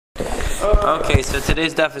Okay, so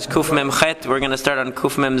today's daf is Kuf Mem Chet. We're going to start on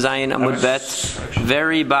Kuf Mem Zayin Amud Bet,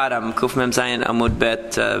 very bottom. Kuf Mem Zayin Amud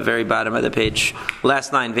Bet, very bottom of the page.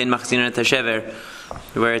 Last line, Vein Machzirina Tashever,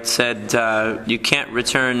 where it said you can't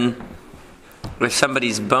return if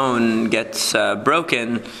somebody's bone gets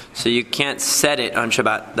broken, so you can't set it on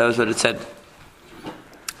Shabbat. That was what it said.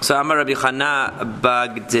 So Amar Rabbi Chana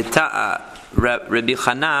Bagdita, Rabbi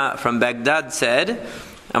Chana from Baghdad said,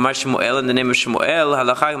 Amar Shmuel, in the name of Shmuel,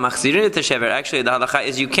 halacha machzirin teshever. Actually, the halacha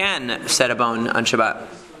is you can set a bone on Shabbat.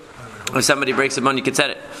 If somebody breaks a bone, you can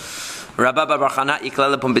set it. Rabba Bar Chana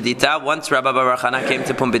iklala Pumbedita. Once Rabba Bar Chana came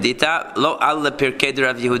to Pumbedita, lo al pirkei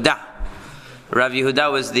Rav Yehuda. Rav Yehuda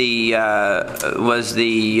was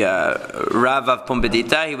the Rav of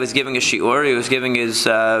Pumbedita. He was giving a shiur. He was giving his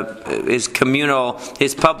communal,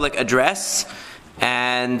 his public address.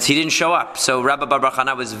 And he didn't show up. So Rabbi Bar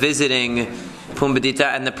Chana was visiting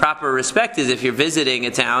Pumbedita, and the proper respect is if you're visiting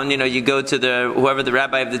a town, you go to whoever the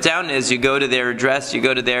rabbi of the town is, you go to their address, you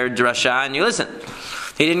go to their drasha, and you listen.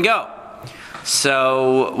 He didn't go.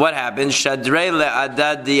 So what happened? Shadrei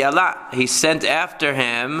le'adad diyala. He sent after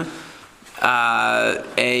him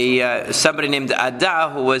somebody named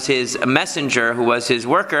Ada, who was his messenger, who was his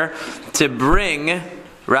worker, to bring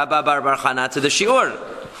Rabbi Bar Chana to the shiur.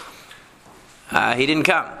 He didn't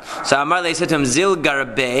come. So Amar Le said to him, Zil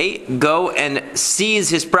Garbe, go and seize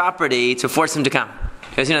his property to force him to come.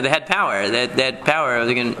 Because, they had power. They had power.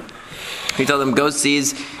 He told him, go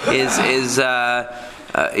seize his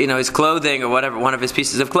clothing or whatever, one of his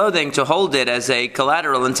pieces of clothing, to hold it as a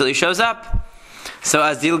collateral until he shows up. So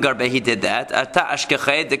Azil Garbe, he did that. Ata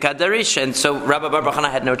Ashkechet de Kadarish. And so Rabbi Bar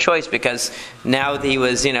Chana had no choice, because now he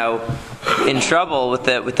was, in trouble with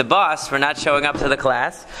the boss for not showing up to the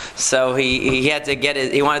class. So he had to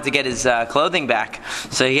he wanted to get his clothing back.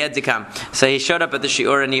 So he had to come. So he showed up at the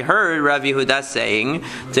shiur and he heard Rav Yehuda saying,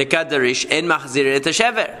 de Kadarish en machzir et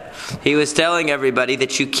shever. He was telling everybody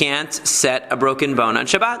that you can't set a broken bone on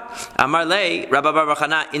Shabbat. Amar Le, Rabbi Bar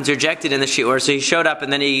Chana interjected in the shiur. So he showed up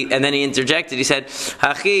and then he interjected. He said,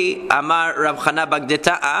 Hachi Amar Rav Chana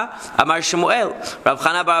Bagdita'a Amar Shmuel. Rav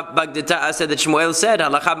Chana Bagdita'a said that Shmuel said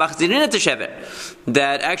Halacha machzirin et shever.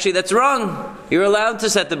 That actually that's wrong. You're allowed to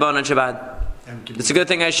set the bone on Shabbat. It's a good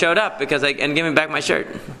thing I showed up and give me back my shirt.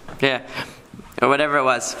 Yeah, or whatever it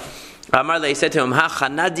was. Amar Le said to him, Ha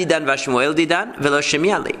Chana didan v'Shmuel didan v'lo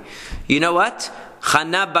shemiali. You know what?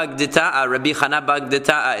 Chana Bagdita'a, Rabbi Chana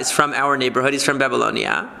Bagdita'a is from our neighborhood. He's from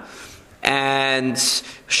Babylonia. And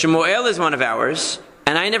Shmuel is one of ours,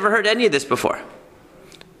 and I never heard any of this before.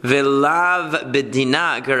 V'lav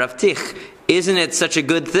bedina garaftich. Isn't it such a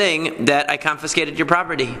good thing that I confiscated your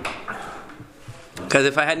property? Because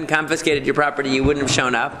if I hadn't confiscated your property, you wouldn't have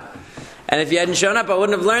shown up. And if you hadn't shown up, I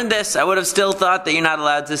wouldn't have learned this. I would have still thought that you're not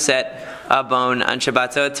allowed to set a bone on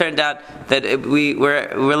Shabbat. So it turned out that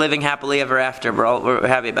we're living happily ever after. We're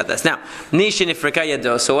happy about this. Now, nishin ifrika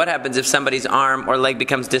yado. So what happens if somebody's arm or leg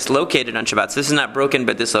becomes dislocated on Shabbat? So this is not broken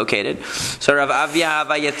but dislocated. So Rav Avia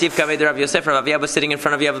Avayativ Kamed Rav Yosef. Rav Avia was sitting in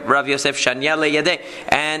front of Rav Yosef Shanya leyadeh,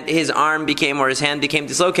 and his arm his hand became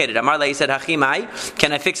dislocated. Amar le, he said, Hachimai,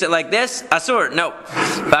 can I fix it like this? Asur, no.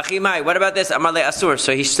 Hachimai, what about this? Amar le, Asur.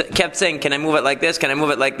 So he kept saying, can I move it like this? Can I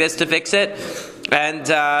move it like this to fix it? And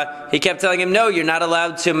he kept telling him, no, you're not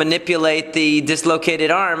allowed to manipulate the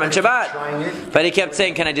dislocated arm on Shabbat. But he kept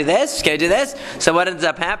saying, can I do this? Can I do this? So what ends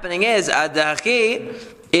up happening is,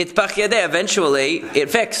 eventually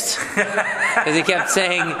it fixed. Because he kept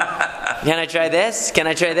saying, can I try this? Can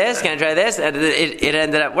I try this? Can I try this? And it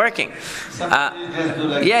ended up working.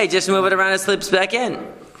 He just move it around and slips back in.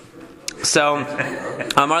 So,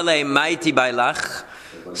 Amar le maiti bailach.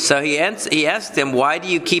 So he asked him, why do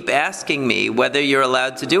you keep asking me whether you're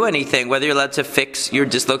allowed to do anything, whether you're allowed to fix your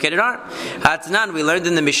dislocated arm? Hatnan, we learned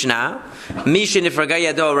in the Mishnah, Mishin ifraga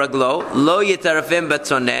yado raglo, lo yitarafim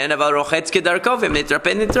batzonen, aval rochetz kedarkovim,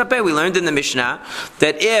 nitrape. We learned in the Mishnah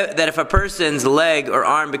that if a person's leg or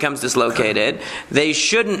arm becomes dislocated, they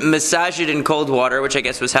shouldn't massage it in cold water, which I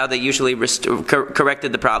guess was how they usually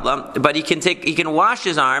corrected the problem. But he can wash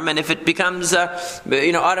his arm, and if it becomes,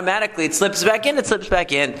 automatically it slips back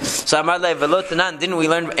in, So Amar Le Velotanan, didn't we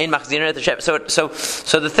learn in Machzirah at the Shep?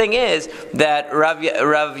 So the thing is that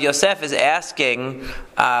Rav Yosef is asking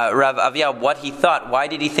Rav Avia what he thought. Why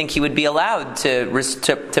did he think he would be allowed to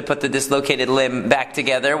put the dislocated limb back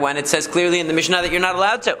together when it says clearly in the Mishnah that you're not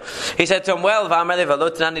allowed to? He said to him, well, V'amar Le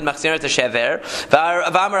Velotanan in Machzirah at the Shever,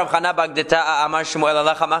 V'amar Rav Chana Bagdita Amar Shmuel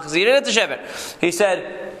Alacha Machzirah at the Shever. He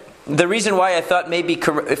said, the reason why I thought maybe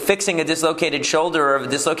fixing a dislocated shoulder or a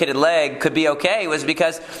dislocated leg could be okay was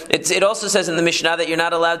because it also says in the Mishnah that you're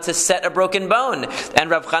not allowed to set a broken bone.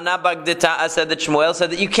 And Rav Chana Bagdita said that Shmuel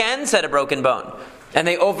said that you can set a broken bone. And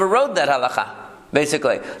they overrode that halacha,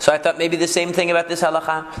 basically. So I thought maybe the same thing about this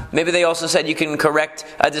halacha. Maybe they also said you can correct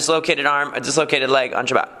a dislocated arm, a dislocated leg on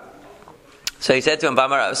Shabbat. So he said to him,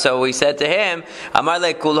 so we said to him, Amar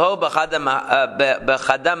le kulho b'chadam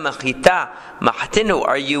machita mahtinu.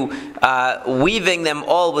 Are you weaving them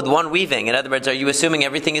all with one weaving? In other words, are you assuming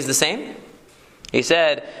everything is the same? He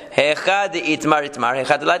said, that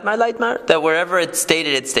wherever it's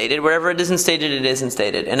stated, wherever it isn't stated, it isn't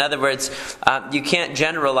stated. In other words, you can't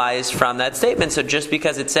generalize from that statement. So just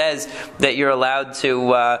because it says that you're allowed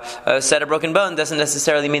to set a broken bone doesn't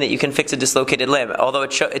necessarily mean that you can fix a dislocated limb. Although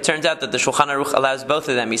it turns out that the Shulchan Aruch allows both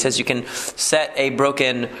of them. He says you can set a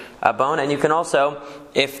broken bone, and you can also,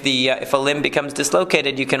 if a limb becomes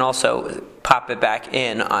dislocated, you can also pop it back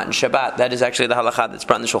in on Shabbat. That is actually the halacha that's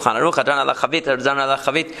brought in the Shulchan Aruch. Hadran ala chavit, hadran ala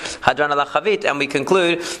chavit, hadran ala chavit, and we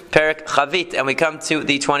conclude Perek Chavit, and we come to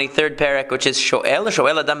the 23rd Perek, which is Shoel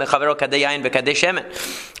adam mechavero kadei yain v'kadei shemen.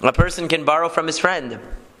 A person can borrow from his friend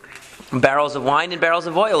barrels of wine and barrels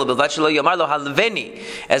of oil, as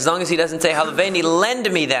long as he doesn't say halaveni,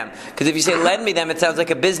 lend me them. Because if you say lend me them, it sounds like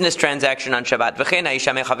a business transaction on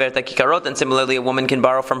Shabbat. And similarly, a woman can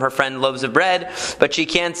borrow from her friend loaves of bread, but she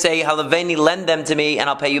can't say halaveni, lend them to me and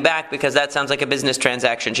I'll pay you back, because that sounds like a business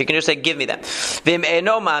transaction. She can just say give me them.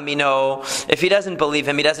 If he doesn't believe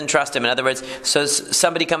him, he doesn't trust him. In other words, so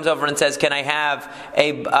somebody comes over and says, can I have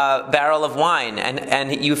a barrel of wine?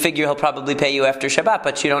 And you figure he'll probably pay you after Shabbat,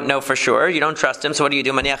 but you don't know for sure. You don't trust him, so what do you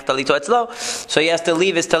do? Maniach talito etzlo. So he has to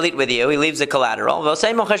leave his talit with you. He leaves the collateral. And after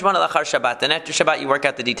Shabbat, you work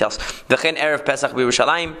out the details. V'chein erev Pesach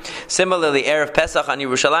b'Yerushalayim. Similarly, erev Pesach on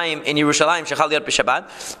Yerushalayim, in Yerushalayim shechal liot b'Shabbat.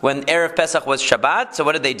 When erev Pesach was Shabbat, so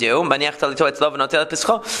what did they do? Maniach talito etzlo v'notel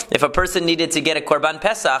pescho. If a person needed to get a korban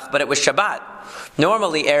Pesach, but it was Shabbat,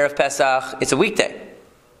 normally erev Pesach it's a weekday.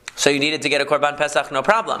 So you needed to get a korban pesach, no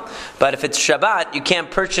problem. But if it's Shabbat, you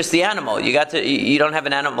can't purchase the animal. You don't have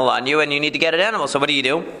an animal on you, and you need to get an animal. So what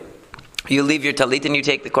do? You leave your talit and you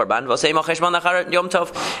take the korban.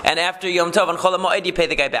 And after Yom Tov and Chol HaMoed, you pay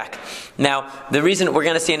the guy back. Now, the reason we're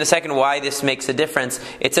going to see in a second why this makes a difference.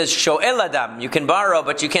 It says Shoel Adam. You can borrow,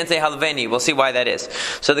 but you can't say Halveni. We'll see why that is.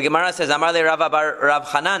 So the Gemara says, Amar le Rav bar Rav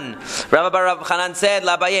Chanan. Rav bar Rav Chanan said,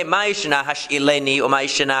 Labaye ma'ishna hashileni or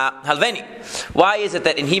ma'ishna halveni. Why is it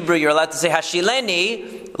that in Hebrew you're allowed to say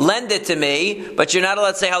hashileni, lend it to me, but you're not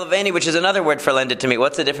allowed to say halveni, which is another word for lend it to me?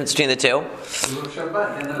 What's the difference between the two?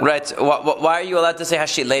 Right. Why are you allowed to say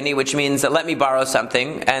hashileni, which means let me borrow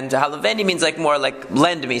something, and halaveni means more like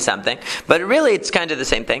lend me something, but really it's kind of the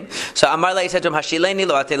same thing. So Amar Lai said to him, hashileni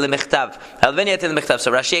lo ate lemichtav, halaveni ate lemichtav.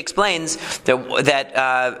 So Rashi explains that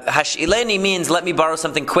hashileni means let me borrow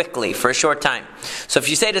something quickly for a short time. So if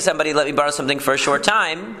you say to somebody, let me borrow something for a short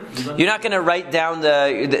time, you're not going to write down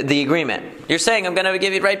the agreement. You're saying I'm going to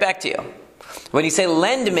give it right back to you. When you say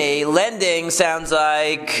lend me, lending sounds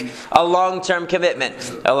like a long-term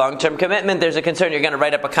commitment. A long-term commitment, there's a concern. You're going to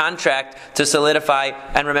write up a contract to solidify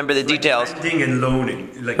and remember the details. Lending and loaning.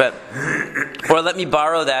 Or let me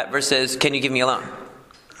borrow that versus can you give me a loan?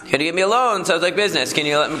 Can you give me a loan? Sounds like business.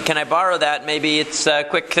 Can I borrow that? Maybe it's a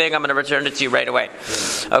quick thing. I'm going to return it to you right away.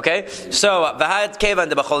 Okay? So,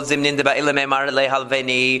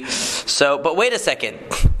 but wait a second.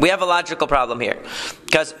 We have a logical problem here.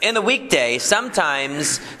 Because in the weekday,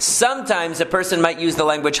 sometimes a person might use the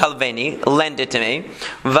language halveni, lend it to me.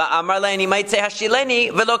 Va'amarleni might say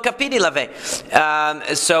hashileni velo kapidi lave.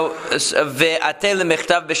 So ve'atei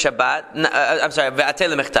lemechtav b'Shabbat. I'm sorry, ve'atei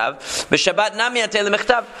lemechtav b'Shabbat nami atei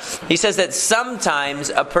lemechtav. He says that sometimes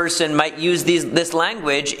a person might use this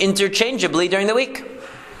language interchangeably during the week.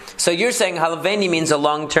 So you're saying halaveni means a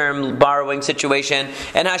long-term borrowing situation,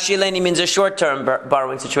 and hashileni means a short-term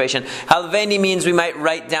borrowing situation. Halaveni means we might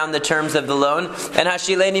write down the terms of the loan, and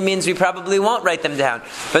hashileni means we probably won't write them down.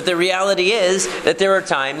 But the reality is that there are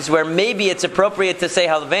times where maybe it's appropriate to say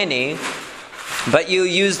halaveni, but you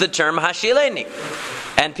use the term hashileni.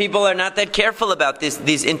 And people are not that careful about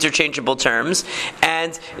these interchangeable terms,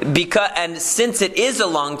 and since it is a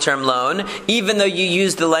long-term loan, even though you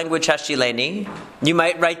use the language hashileni, you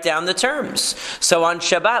might write down the terms. So on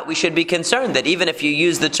Shabbat, we should be concerned that even if you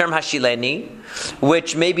use the term hashileni,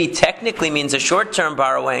 which maybe technically means a short-term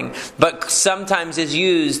borrowing, but sometimes is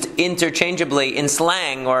used interchangeably in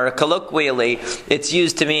slang or colloquially, it's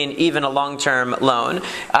used to mean even a long-term loan.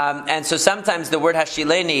 And so sometimes the word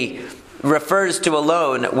hashileni refers to a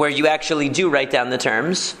loan where you actually do write down the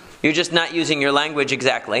terms, You're just not using your language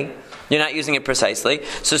exactly. You're not using it precisely.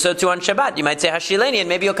 So too on Shabbat, you might say Hashileni, and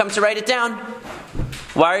maybe you'll come to write it down.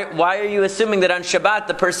 Why are you assuming that on Shabbat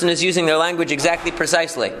the person is using their language exactly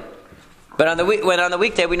precisely? But on the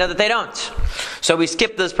weekday we know that they don't. So we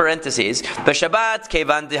skip those parentheses. B'Shabbat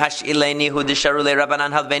kevan dehashileni hu desharule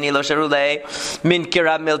Rabbanan halveni lo sharule min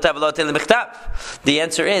kirab miltav lo tel michtav. The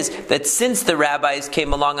answer is that since the rabbis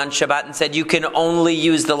came along on Shabbat and said you can only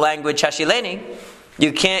use the language hashileni,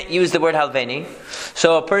 you can't use the word halveni,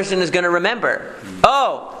 so a person is going to remember,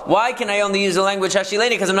 oh, why can I only use the language hashileni?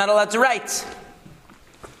 Because I'm not allowed to write.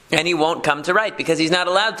 And he won't come to write because he's not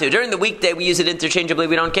allowed to. During the weekday, we use it interchangeably,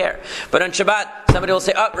 we don't care. But on Shabbat, somebody will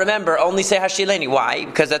say, oh, remember, only say Hashileni. Why?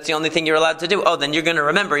 Because that's the only thing you're allowed to do. Oh, then you're going to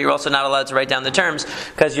remember. You're also not allowed to write down the terms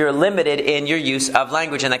because you're limited in your use of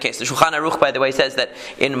language in that case. The Shulchan Aruch, by the way, says that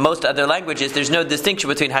in most other languages, there's no distinction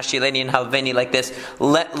between Hashileni and Halveni like this.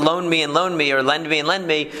 Loan me and loan me, or lend me and lend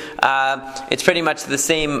me. It's pretty much the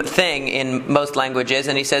same thing in most languages.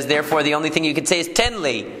 And he says, therefore, the only thing you can say is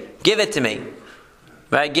Tenli. Give it to me.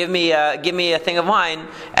 Right, give me a thing of wine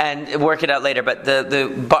and work it out later. But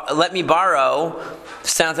let me borrow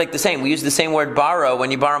sounds like the same. We use the same word borrow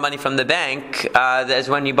when you borrow money from the bank as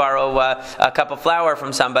when you borrow a cup of flour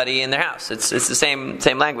from somebody in their house. It's the same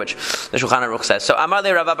language. The Shulchan Aruch says. So Amar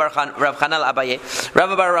le Rav Chana Abaye.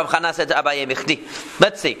 Rav Chana said to Abaye Michdi.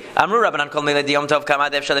 Let's see. Amru Rabbanan kol milad yom tov kama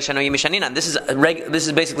dev shalosh shanu yimishaninan. This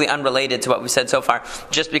is basically unrelated to what we said so far.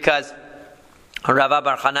 Just because Rav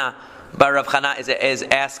Chana Bar Rav Chana is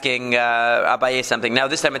asking Abaye something. Now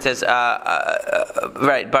this time it says, Bar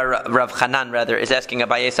Rav Chanan rather is asking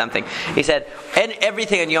Abaye something. He said, and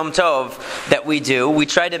everything in Yom Tov that we do, we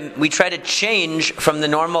try to change from the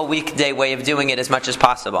normal weekday way of doing it as much as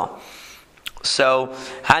possible. So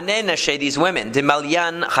Hanenashe, these women,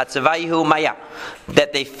 Dimalyan Chatzavayihu Maya,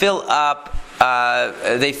 that they fill up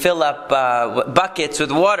buckets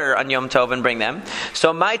with water on Yom Tov and bring them.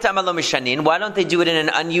 So why don't they do it in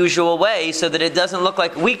an unusual way so that it doesn't look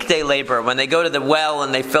like weekday labor when they go to the well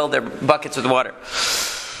and they fill their buckets with water?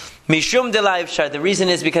 Mishum de shar. The reason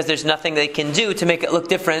is because there's nothing they can do to make it look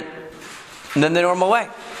different than the normal way.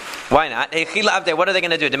 Why not? What are they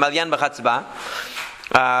going to do?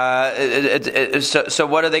 So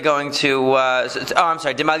what are they going to?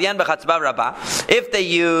 If they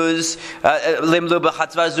use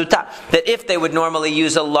that if they would normally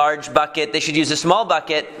use a large bucket, they should use a small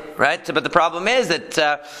bucket, right? But the problem is that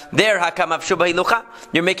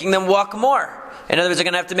you're making them walk more. In other words, they're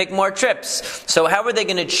going to have to make more trips. So how are they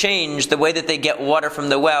going to change the way that they get water from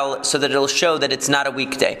the well so that it'll show that it's not a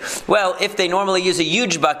weekday? Well, if they normally use a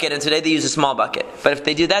huge bucket and today they use a small bucket. But if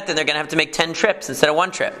they do that, then they're going to have to make 10 trips instead of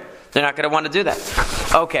 1 trip. They're not going to want to do that.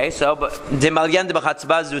 Okay, so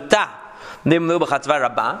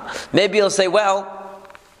maybe you'll say, well,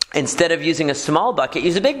 instead of using a small bucket,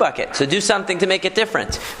 use a big bucket. So do something to make it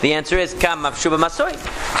different. The answer is kam mafshuba masoy.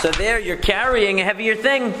 So there you're carrying a heavier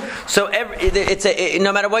thing. So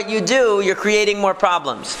no matter what you do, you're creating more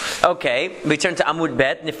problems. Okay, we turn to Amud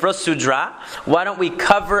Bet, Nifros Sudra. Why don't we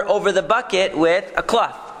cover over the bucket with a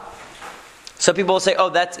cloth? So people will say, oh,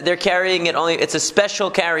 they're carrying it only, it's a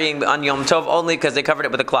special carrying on Yom Tov only because they covered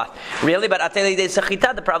it with a cloth. Really? But Ateli de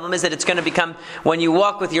Sachita, the problem is that it's going to become, when you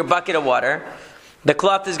walk with your bucket of water, the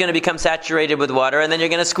cloth is going to become saturated with water, and then you're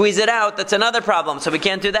going to squeeze it out. That's another problem. So we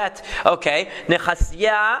can't do that. Okay.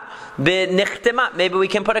 Maybe we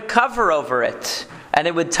can put a cover over it. And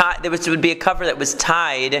it would be a cover that was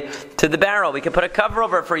tied to the barrel. We can put a cover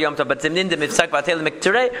over it for Yom Tov. But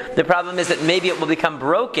the problem is that maybe it will become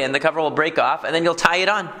broken. The cover will break off, and then you'll tie it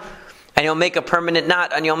on. And you'll make a permanent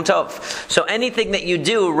knot on Yom Tov. So anything that you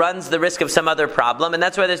do runs the risk of some other problem, and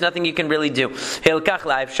that's why there's nothing you can really do.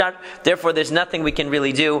 Therefore, there's nothing we can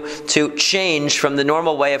really do to change from the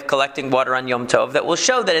normal way of collecting water on Yom Tov that will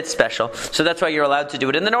show that it's special. So that's why you're allowed to do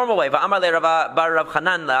it in the normal way. Rava bar Rav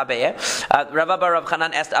Chanan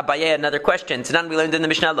asked Abaye another question. We learned in the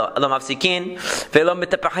Mishnah,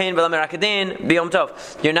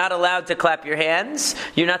 you're not allowed to clap your hands,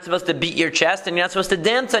 you're not supposed to beat your chest, and you're not supposed to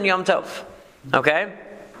dance on Yom Tov. Okay?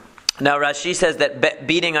 Now Rashi says that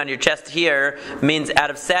beating on your chest here means out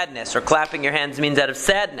of sadness, or clapping your hands means out of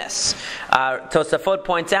sadness. Tosafot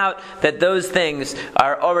points out that those things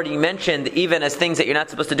are already mentioned even as things that you're not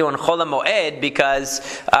supposed to do on Chol HaMoed because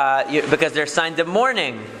they're signs of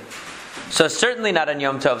mourning. So certainly not on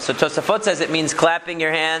Yom Tov. So Tosafot says it means clapping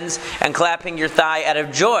your hands and clapping your thigh out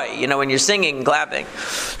of joy. You know, when you're singing and clapping.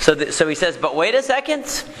 So he says, but wait a second.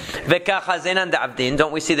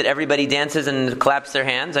 Don't we see that everybody dances and claps their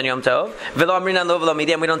hands on Yom Tov? We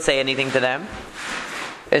don't say anything to them.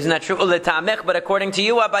 Isn't that true? But according to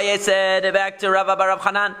you, Abaye said, back to Rava bar Rav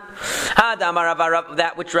Chanan,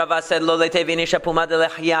 that which Rava said, Lo letevini shapuma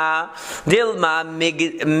delechya, dilma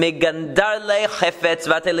migandarle chefetz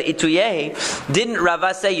vatel ituyeh. Didn't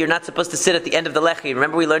Rava say you're not supposed to sit at the end of the lechi?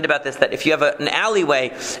 Remember we learned about this, that if you have an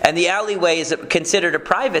alleyway, and the alleyway is considered a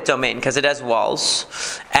private domain because it has walls,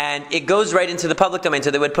 and it goes right into the public domain,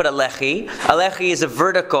 so they would put a lechi. A lechi is a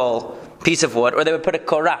vertical piece of wood, or they would put a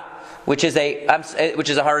korah, which is a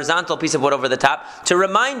horizontal piece of wood over the top, to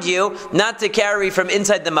remind you not to carry from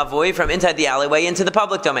inside the mavui, from inside the alleyway, into the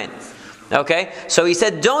public domain. Okay? So he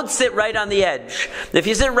said, don't sit right on the edge. If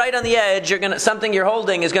you sit right on the edge, something you're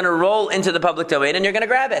holding is going to roll into the public domain, and you're going to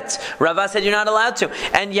grab it. Rava said you're not allowed to.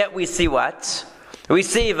 And yet we see what? We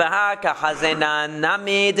see but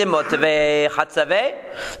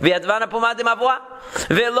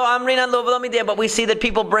we see that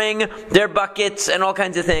people bring their buckets and all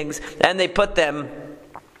kinds of things, and they put them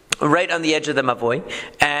right on the edge of the mavoi,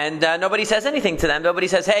 and nobody says anything to them. Nobody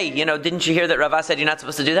says, hey, didn't you hear that Rava said you're not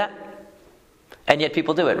supposed to do that? And yet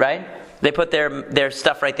people do it, right? They put their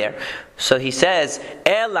stuff right there. So he says,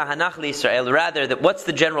 Ela hanach liYisrael, rather, that what's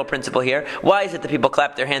the general principle here? Why is it that people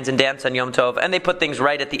clap their hands and dance on Yom Tov, and they put things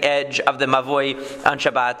right at the edge of the mavoi on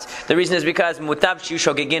Shabbat? The reason is because mutav shiu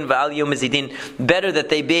shogegin v'al yom mezidin, better that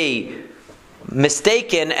they be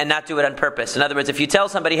mistaken and not do it on purpose. In other words, if you tell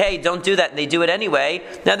somebody, hey, don't do that, and they do it anyway,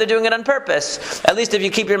 now they're doing it on purpose. At least if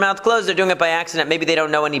you keep your mouth closed, they're doing it by accident. Maybe they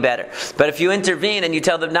don't know any better. But if you intervene and you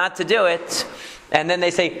tell them not to do it, and then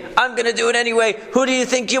they say, I'm going to do it anyway. Who do you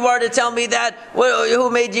think you are to tell me that? Who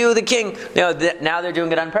made you the king? Now they're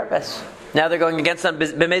doing it on purpose. Now they're going against them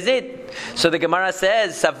b'mezid. So the Gemara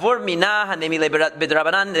says, Savur mina hanemi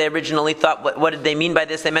b'drabanan. They originally thought, what did they mean by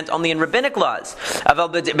this? They meant only in rabbinic laws.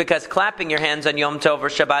 Because clapping your hands on Yom Tov or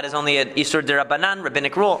Shabbat is only an isur d'rabanan,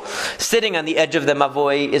 rabbinic rule. Sitting on the edge of the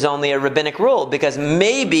mavoi is only a rabbinic rule, because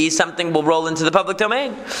maybe something will roll into the public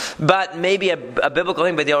domain. But maybe a biblical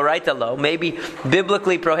thing, but the oraita lo, maybe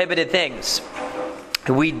biblically prohibited things,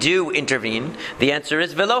 we do intervene. The answer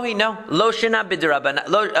is velohi, no. Lo shena b'derabanan,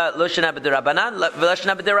 lo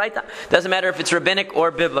shena b'deraita. Doesn't matter if it's rabbinic or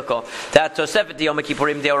biblical. Ta tosefet yom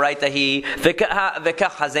kippurim deoraita hi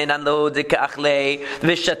v'kach hazenan lo dekachle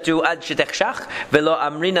v'shatu ad shetechshach velo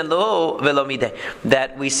amrinan lo velo mideh.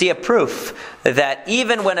 That we see a proof that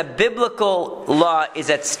even when a biblical law is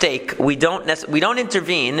at stake, we don't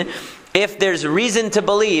intervene if there's reason to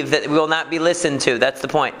believe that we will not be listened to. That's the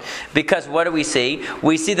point. Because what do we see?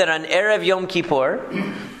 We see that on Erev Yom Kippur,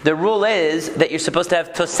 the rule is that you're supposed to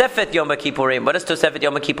have Tosefet Yom Kippurim. What is Tosefet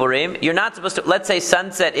Yom Kippurim? You're not supposed to, let's say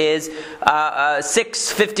sunset is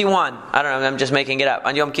 6:51. I don't know, I'm just making it up.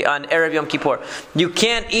 On Erev Yom Kippur. You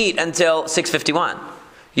can't eat until 6:51.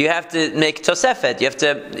 You have to make Tosefet. You have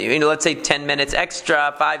to, let's say 10 minutes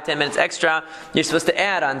extra, 5-10 minutes extra. You're supposed to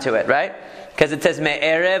add onto it, right? Because it says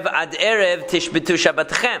me'erev ad erev tishbetu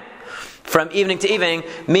shabbatchem. From evening to evening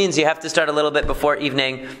means you have to start a little bit before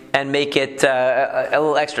evening and make it a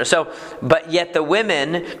little extra. So, but yet the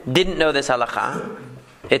women didn't know this halakha.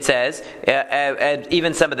 It says, and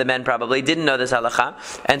even some of the men probably didn't know this halakha,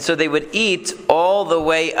 and so they would eat all the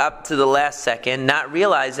way up to the last second, not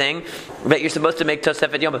realizing that you're supposed to make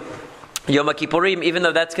Tosefet Yom Kippurim, even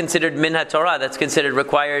though that's considered min haTorah, that's considered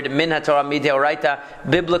required min haTorah mideoraita,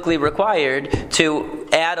 biblically required to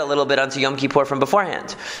add a little bit onto Yom Kippur from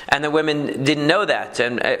beforehand. And the women didn't know that.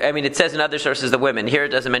 And it says in other sources the women. Here it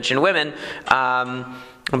doesn't mention women.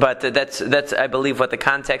 But that's I believe what the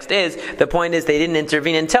context is. The point is they didn't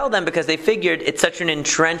intervene and tell them because they figured it's such an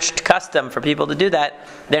entrenched custom for people to do that,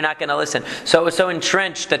 they're not going to listen. So it was so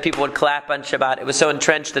entrenched that people would clap on Shabbat. It was so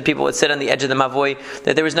entrenched that people would sit on the edge of the mavoi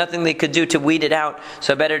that there was nothing they could do to weed it out.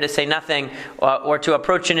 So better to say nothing or to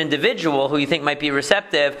approach an individual who you think might be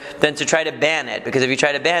receptive than to try to ban it. Because if you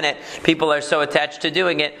try to ban it, people are so attached to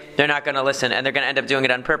doing it, they're not going to listen, and they're going to end up doing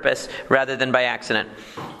it on purpose rather than by accident.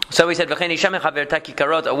 So he said,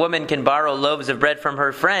 a woman can borrow loaves of bread from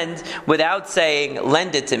her friend without saying,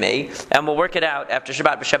 lend it to me, and we'll work it out after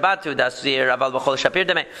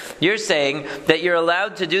Shabbat. You're saying that you're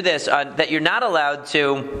allowed to do this, that you're not allowed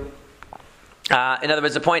to. In other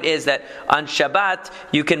words, the point is that on Shabbat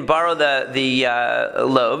you can borrow the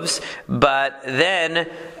loaves, but then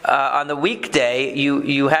on the weekday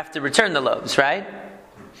you have to return the loaves, right?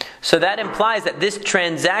 So that implies that this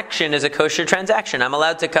transaction is a kosher transaction. I'm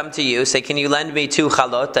allowed to come to you, say, can you lend me 2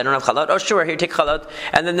 chalot? I don't have chalot. Oh, sure, here, take chalot.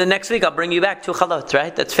 And then the next week I'll bring you back 2 chalot,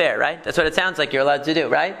 right? That's fair, right? That's what it sounds like you're allowed to do,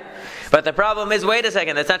 right? But the problem is, wait a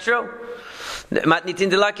second, that's not true. Matnitin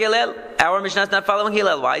delak Hillel. Our Mishnah is not following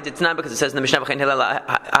Hillel. Why? It's not because it says in the Mishnah b'chein Hillel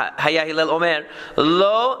Haya Hillel Omer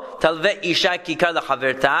Lo talve isha kikar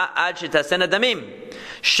lachaverta ad shetasena damim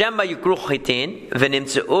shema yukru chitin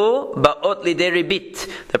v'nimtzeu ba'ot lidei ribit.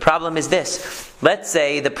 The problem is this. Let's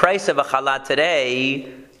say the price of a challah today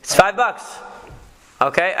is $5.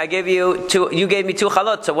 Okay, I gave you two. You gave me 2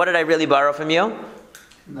 chalot. So what did I really borrow from you?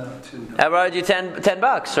 No, 2. I borrowed you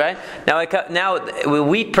 $10, right? Now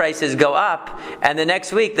wheat prices go up, and the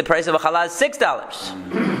next week the price of a challah is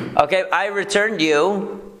 $6. Okay, I returned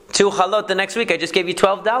you 2 chalot the next week. I just gave you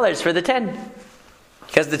 $12 for the 10,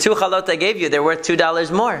 because the 2 chalot I gave you, they're worth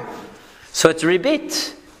 $2 more. So it's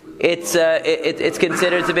ribit. It's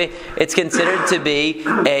considered to be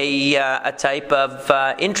a type of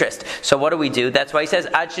interest. So what do? That's why he says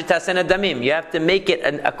ad shetasena damim. You have to make it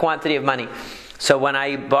a quantity of money. So when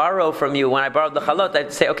I borrow from you, when I borrowed the chalot, I have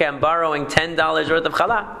to say, okay, I'm borrowing $10 worth of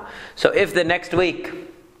challah. So if the next week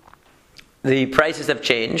the prices have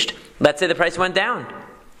changed, let's say the price went down,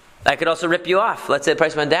 I could also rip you off. Let's say the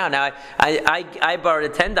price went down. Now I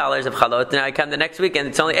borrowed $10 of chalot, and I come the next week and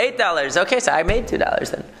it's only $8. Okay, so I made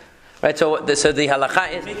 $2 then. Right, so the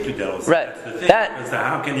halacha is $2. Right. So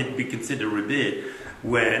how can it be considered ribit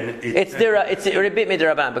when it's ribit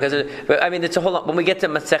midrabanan? Because it's a whole lot. When we get to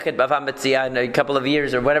Masekhet Bava Metzia in a couple of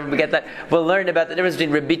years or whatever we get that, we'll learn about the difference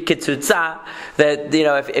between ribit kitzutza. That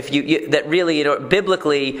if you that really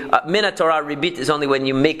biblically mina Torah ribit is only when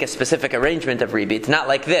you make a specific arrangement of ribit, not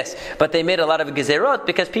like this. But they made a lot of gezerot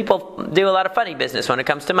because people do a lot of funny business when it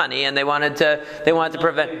comes to money, and they wanted to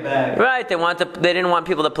prevent. Right, they didn't want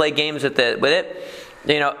people to play games with it.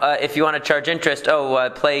 If you want to charge interest,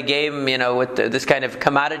 play a game, with this kind of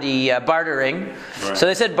commodity bartering. Right. So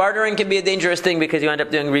they said bartering can be a dangerous thing because you end up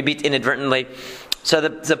doing rebit inadvertently. So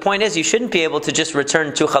the point is, you shouldn't be able to just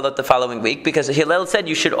return 2 chalot the following week, because Hillel said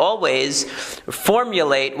you should always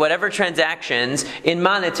formulate whatever transactions in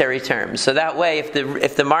monetary terms. So that way,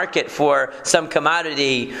 if the market for some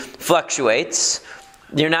commodity fluctuates,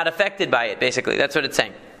 you're not affected by it. Basically, that's what it's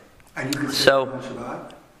saying. And you can say on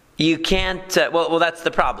Shabbat? You can't. Well, that's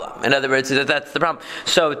the problem. In other words, that's the problem.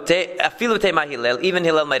 So, afilu tema Hillel, even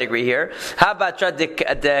Hillel might agree here. Habatra de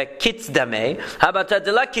kitzdame, habatra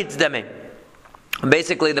de la kitzdame.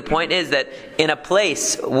 Basically, the point is that in a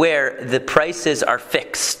place where the prices are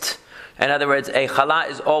fixed, in other words, a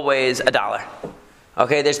challah is always $1.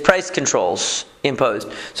 Okay, there's price controls imposed.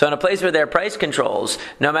 So in a place where there are price controls,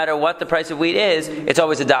 no matter what the price of wheat is, it's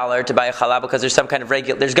always $1 to buy a challah, because there's some kind of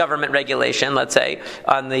there's government regulation, let's say,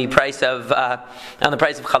 on the price of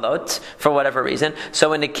chalot for whatever reason.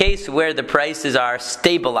 So in a case where the prices are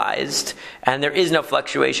stabilized and there is no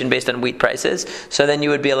fluctuation based on wheat prices, so then you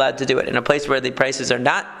would be allowed to do it. In a place where the prices are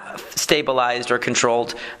not stabilized or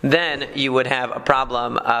controlled, then you would have a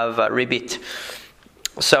problem of ribit.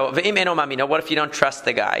 So, what if you don't trust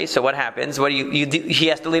the guy? So what happens? What do you do? He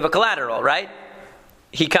has to leave a collateral, right?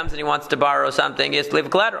 He comes and he wants to borrow something. He has to leave a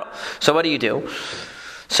collateral. So what do you do?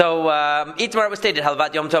 So, Itmar was stated,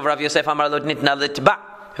 Halvat Yom Tov Rav Yosef Amar Lo Nitna Litba.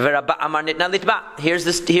 Here's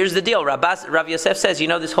the deal. Rav Yosef says,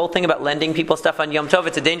 this whole thing about lending people stuff on Yom Tov,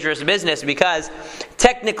 it's a dangerous business because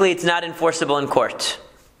technically it's not enforceable in court.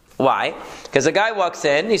 Why? Because a guy walks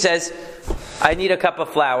in, he says, I need a cup of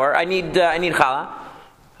flour, I need challah,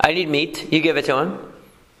 I need meat. You give it to him.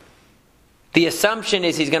 The assumption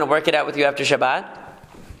is he's going to work it out with you after Shabbat.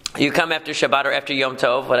 You come after Shabbat or after Yom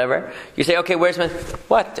Tov, whatever. You say, okay, where's my...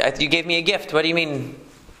 What? You gave me a gift. What do you mean?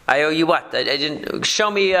 I owe you what? I didn't... Show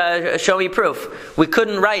me proof. We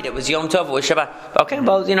couldn't write. It was Yom Tov, it was Shabbat. Okay,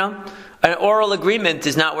 well, an oral agreement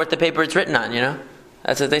is not worth the paper it's written on,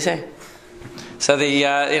 That's what they say. So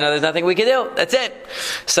there's nothing we can do. That's it.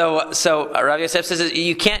 So Rav Yosef says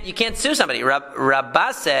you can't sue somebody.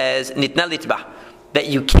 Rabbah says nitna litba, that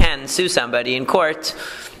you can sue somebody in court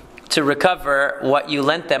to recover what you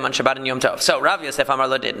lent them on Shabbat and Yom Tov. So Rav Yosef Amar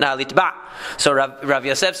Lo nitna litba. So Rav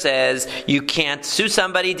Yosef says you can't sue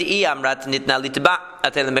somebody amrat nitna litba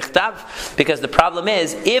atel mechtav, because the problem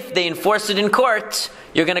is if they enforce it in court,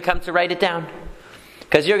 you're going to come to write it down.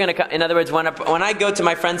 Because you're going to, in other words, when I go to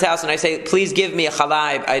my friend's house and I say, please give me a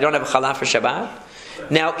challah, I don't have a challah for Shabbat.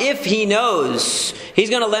 Now, if he knows, he's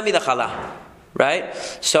going to lend me the challah, right?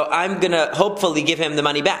 So I'm going to hopefully give him the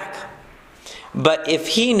money back. But if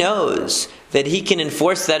he knows that he can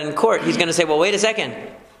enforce that in court, he's going to say, well, wait a second.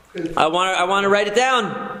 I want to write it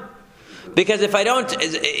down. Because if I don't,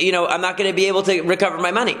 I'm not going to be able to recover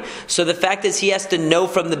my money. So the fact is he has to know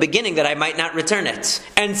from the beginning that I might not return it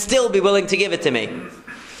and still be willing to give it to me.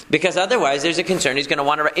 Because otherwise there's a concern he's going to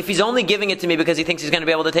want to write. If he's only giving it to me because he thinks he's going to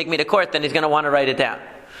be able to take me to court, then he's going to want to write it down.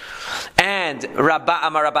 And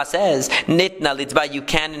Amar Rabba says, Nitna litba, you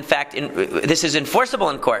can in fact, this is enforceable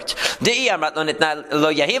in court. The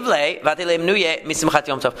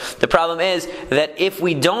problem is that if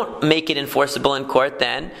we don't make it enforceable in court,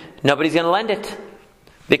 then nobody's going to lend it.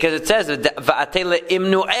 Because it says,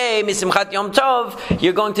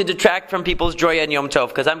 you're going to detract from people's joy on Yom Tov.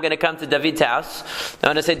 Because I'm going to come to David's house. I'm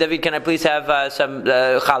going to say, David, can I please have some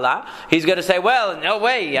challah? He's going to say, well, no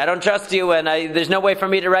way. I don't trust you, and there's no way for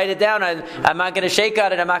me to write it down. I'm not going to shake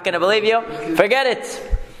on it. I'm not going to believe you. Forget it.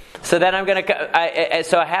 So then I'm going to.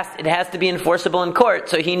 It has to be enforceable in court.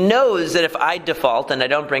 So he knows that if I default and I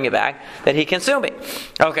don't bring it back, that he can sue me.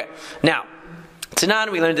 Okay. Now.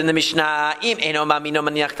 Tanan, we learned in the Mishnah,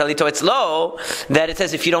 that it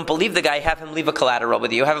says if you don't believe the guy, have him leave a collateral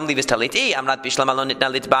with you, have him leave his talit.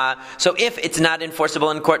 So if it's not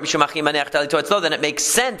enforceable in court, then it makes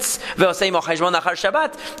sense.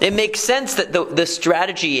 It makes sense that the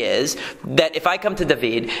strategy is that if I come to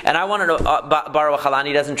David and I want to borrow a challah,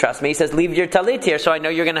 he doesn't trust me, he says, leave your talit here, so I know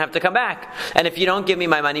you're going to have to come back. And if you don't give me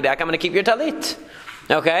my money back, I'm going to keep your talit.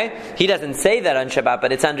 Okay? He doesn't say that on Shabbat,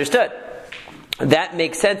 but it's understood. That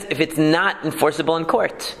makes sense if it's not enforceable in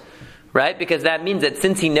court, right? Because that means that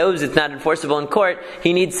since he knows it's not enforceable in court,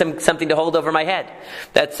 he needs something to hold over my head.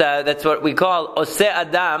 That's what we call Oseh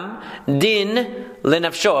Adam Din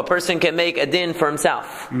Lenafsho. A person can make a din for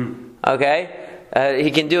himself. Okay? He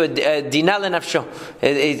can do a dina lenafsho.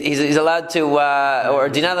 He's allowed to, or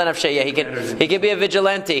dina lenafshe. Yeah, he can be a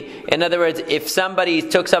vigilante. In other words, if somebody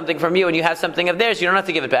took something from you and you have something of theirs, you don't have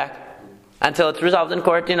to give it back until it's resolved in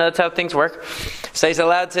court. That's how things work. So he's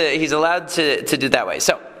allowed to do that way.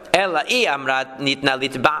 So So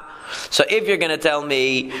if you're going to tell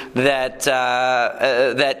me that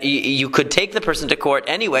that you could take the person to court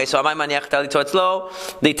anyway, so why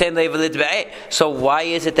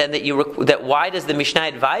is it then that why does the Mishnah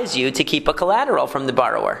advise you to keep a collateral from the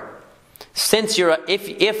borrower? Since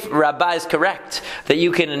if Rabbah is correct that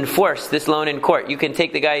you can enforce this loan in court, you can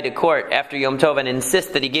take the guy to court after Yom Tov and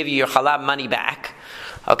insist that he give you your challah money back.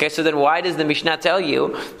 Okay, so then why does the Mishnah tell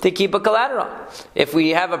you to keep a collateral? If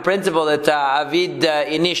we have a principle that avid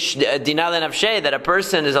inish dinal nafshe, that a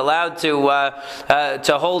person is allowed to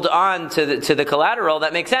hold on to the collateral,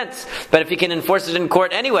 that makes sense. But if he can enforce it in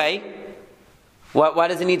court anyway, why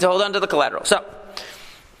does he need to hold on to the collateral? So,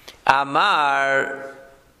 Amar.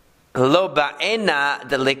 The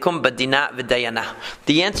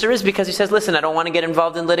answer is because he says, listen, I don't want to get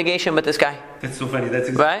involved in litigation with this guy. That's so funny. That's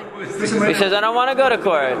exactly right? He says, I don't want to go to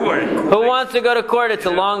court. Who wants to go to court? It's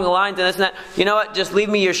along the lines and this and that. You know what? Just leave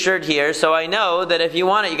me your shirt here so I know that if you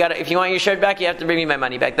want it, if you want your shirt back, you have to bring me my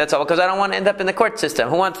money back. That's all. Because I don't want to end up in the court system.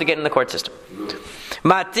 Who wants to get in the court system?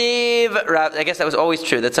 Mativ, I guess that was always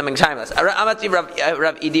true. That's something timeless. Mativ Rav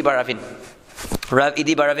Idi Baravin. Rav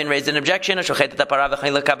Idi Baravin raised an objection. If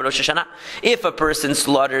a person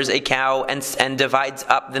slaughters a cow and divides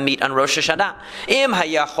up the meat on Rosh Hashanah,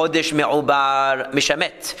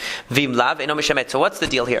 so what's the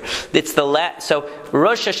deal here? It's so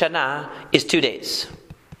Rosh Hashanah is 2 days.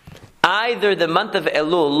 Either the month of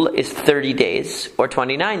Elul is 30 days or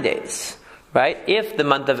 29 days. Right? If the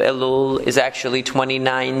month of Elul is actually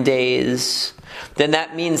 29 days, then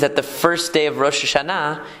that means that the first day of Rosh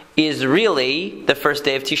Hashanah is really the first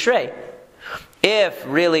day of Tishrei. If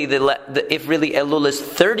really Elul is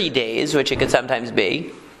 30 days, which it could sometimes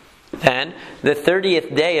be, then the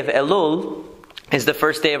 30th day of Elul is the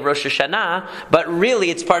first day of Rosh Hashanah, but really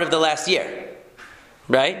it's part of the last year.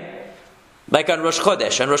 Right? Like on Rosh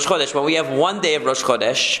Chodesh. On Rosh Chodesh, when we have 1 day of Rosh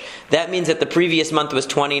Chodesh, that means that the previous month was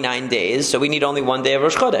 29 days, so we need only 1 day of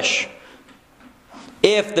Rosh Chodesh.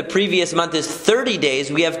 If the previous month is 30 days,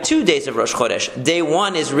 we have 2 days of Rosh Chodesh. Day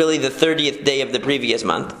 1 is really the 30th day of the previous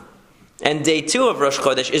month. And day 2 of Rosh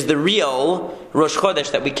Chodesh is the real Rosh Chodesh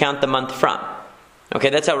that we count the month from. Okay,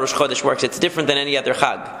 that's how Rosh Chodesh works. It's different than any other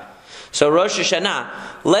Chag. So Rosh Hashanah,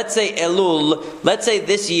 let's say Elul, let's say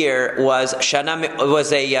this year was a Shanata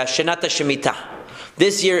Shemitah.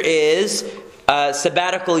 This year is a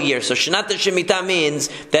sabbatical year. So Shanata Shemitah means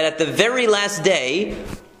that at the very last day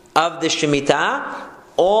of the Shemitah,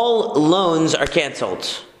 all loans are canceled.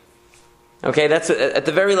 Okay, that's at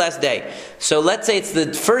the very last day. So let's say it's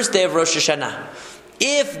the first day of Rosh Hashanah.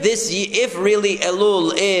 If really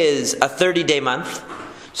Elul is a 30-day month,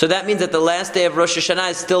 so that means that the last day of Rosh Hashanah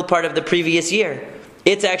is still part of the previous year.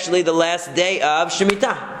 It's actually the last day of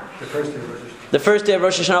Shemitah. The first day of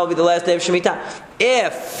Rosh Hashanah will be the last day of Shemitah.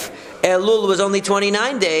 If Elul was only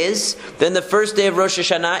 29 days, then the first day of Rosh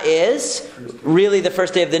Hashanah is really the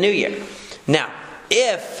first day of the new year. Now,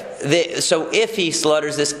 if he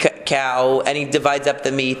slaughters this cow and he divides up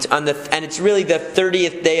the meat and it's really the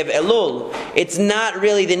 30th day of Elul, it's not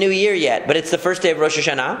really the new year yet, but it's the first day of Rosh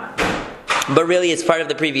Hashanah, but really it's part of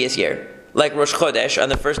the previous year. Like Rosh Chodesh, on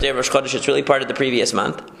the first day of Rosh Chodesh, it's really part of the previous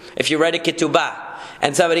month. If you write a ketubah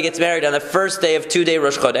and somebody gets married on the first day of 2-day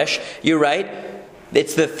Rosh Chodesh, you write,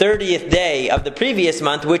 it's the 30th day of the previous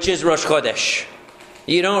month, which is Rosh Chodesh.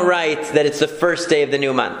 You don't write that it's the first day of the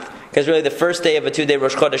new month, because really the first day of a 2-day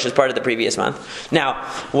Rosh Chodesh is part of the previous month. Now,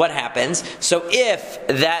 what happens? So if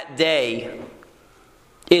that day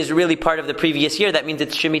is really part of the previous year, that means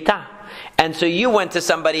it's Shemitah. And so you went to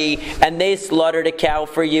somebody and they slaughtered a cow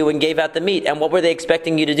for you and gave out the meat. And what were they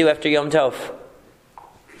expecting you to do after Yom Tov?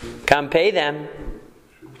 Come pay them.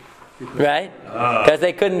 Right? Because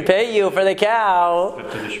they couldn't pay you for the cow.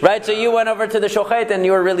 Right? So you went over to the shochet and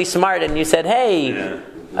you were really smart and you said, hey,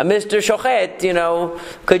 Mr. Shochet,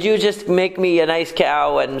 could you just make me a nice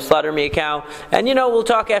cow and slaughter me a cow? And, we'll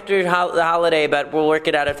talk after the holiday, but we'll work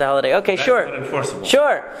it out after the holiday. Okay, That's sure. not enforceable.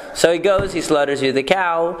 Sure. So he goes, he slaughters you the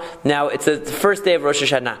cow. Now, it's the first day of Rosh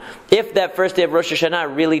Hashanah. If that first day of Rosh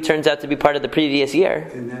Hashanah really turns out to be part of the previous year,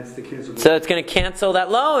 Then that's the cancel. so it's going to cancel that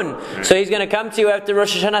loan. Right. So he's going to come to you after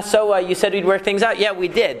Rosh Hashanah. So you said we'd work things out? Yeah, we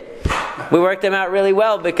did. We worked them out really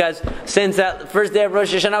well because since that first day of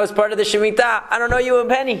Rosh Hashanah was part of the Shemitah, I don't know you a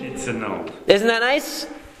penny. It's a no. Isn't that nice?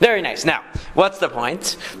 Very nice. Now, what's the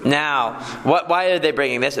point? Now, why are they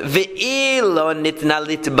bringing this? Ve'ilo nitna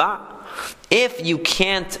litba. If you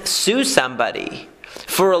can't sue somebody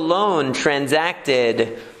for a loan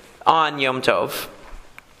transacted on Yom Tov,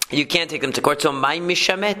 you can't take them to court. So, my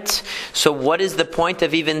mishamet. So, what is the point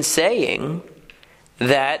of even saying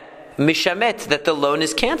that mishamet, that the loan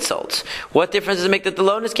is canceled? What difference does it make that the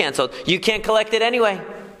loan is canceled? You can't collect it anyway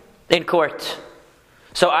in court.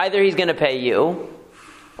 So either he's going to pay you,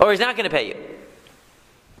 or he's not going to pay you.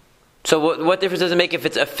 So what difference does it make if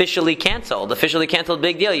it's officially canceled? Officially canceled,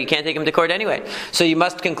 big deal. You can't take him to court anyway. So you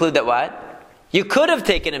must conclude that what? You could have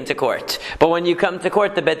taken him to court. But when you come to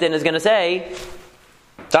court, the Bet Din is going to say,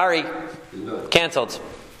 sorry, canceled.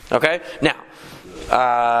 Okay? Now, so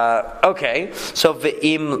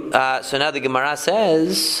now the Gemara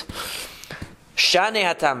says, Shane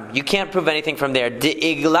hatam, you can't prove anything from there.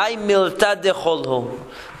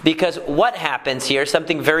 Because what happens here,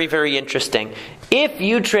 something very, very interesting. If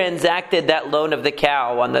you transacted that loan of the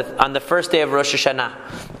cow on the first day of Rosh Hashanah,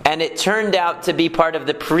 and it turned out to be part of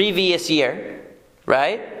the previous year,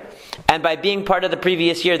 right? And by being part of the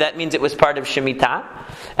previous year, that means it was part of Shemitah.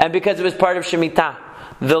 And because it was part of Shemitah,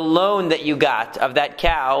 the loan that you got of that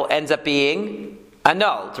cow ends up being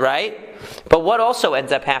annulled, right? But what also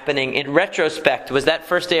ends up happening in retrospect, was that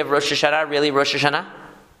first day of Rosh Hashanah really Rosh Hashanah?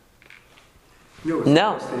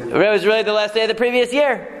 No. It was really the last day of the previous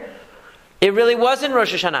year. It really wasn't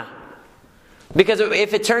Rosh Hashanah. Because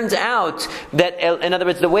if it turns out that, in other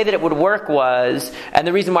words, the way that it would work was, and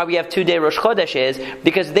the reason why we have 2-day Rosh Chodesh is,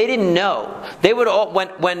 because they didn't know. They would all,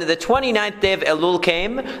 when the 29th day of Elul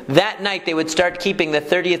came, that night they would start keeping the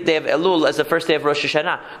 30th day of Elul as the first day of Rosh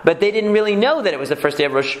Hashanah. But they didn't really know that it was the first day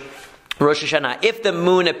of Rosh Hashanah. If the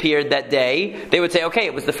moon appeared that day, they would say, okay,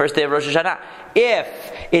 it was the first day of Rosh Hashanah. If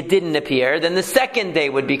it didn't appear, then the second day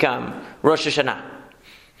would become Rosh Hashanah.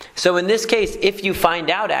 So in this case, if you find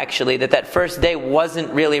out actually that first day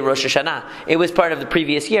wasn't really Rosh Hashanah, it was part of the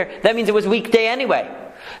previous year, that means it was weekday anyway.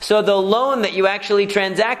 So the loan that you actually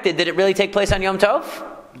transacted, did it really take place on Yom Tov?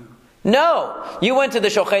 No. You went to the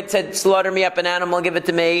shochet, said, slaughter me up an animal, give it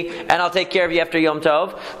to me, and I'll take care of you after Yom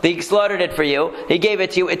Tov. He slaughtered it for you. He gave it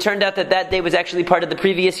to you. It turned out that day was actually part of the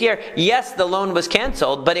previous year. Yes, the loan was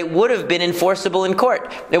canceled, but it would have been enforceable in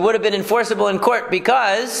court. It would have been enforceable in court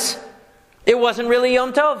because it wasn't really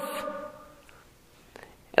Yom Tov.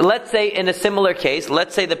 Let's say in a similar case,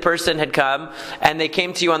 let's say the person had come and they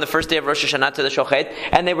came to you on the first day of Rosh Hashanah to the shochet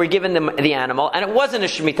and they were given the animal, and it wasn't a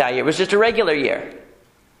Shemitah year, it was just a regular year.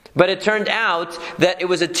 But it turned out that it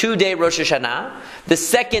was a 2-day Rosh Hashanah. The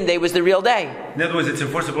second day was the real day. In other words, it's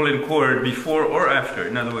enforceable in court before or after.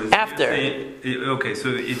 In other words, after. Okay, so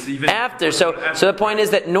it's even after. So the point is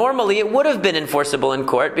that normally it would have been enforceable in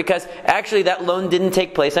court because actually that loan didn't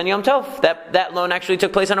take place on Yom Tov. That loan actually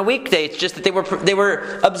took place on a weekday. It's just that they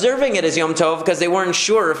were observing it as Yom Tov because they weren't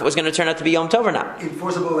sure if it was going to turn out to be Yom Tov or not.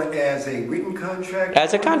 Enforceable as a written contract?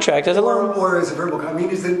 As a contract, as a loan. Or as a verbal contract? I mean,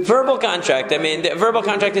 is it verbal contract? I mean, the verbal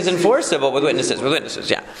contract is enforceable with witnesses. With witnesses,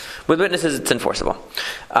 yeah. With witnesses, it's enforceable.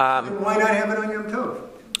 Why not have it on Yom Tov?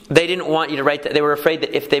 They didn't want you to write that. They were afraid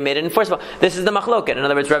that if they made it enforceable, this is the machloket. In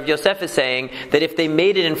other words, Rav Yosef is saying that if they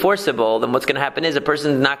made it enforceable, then what's going to happen is a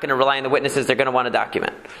person's not going to rely on the witnesses. They're going to want to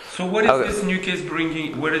document. So what is this new case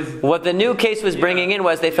bringing? What the new case was bringing in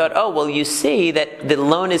was they thought, oh, well, you see that the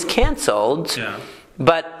loan is canceled. Yeah.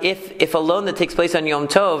 But if a loan that takes place on Yom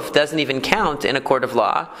Tov doesn't even count in a court of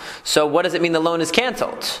law, so what does it mean the loan is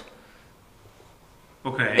canceled?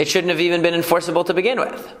 Okay. It shouldn't have even been enforceable to begin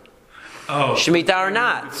with. Oh, Shemitah or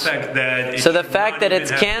not. The fact that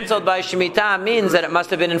it's canceled by Shemitah means that it must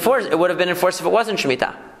have been enforced. It would have been enforced if it wasn't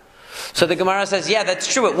Shemitah. So the Gemara says, yeah,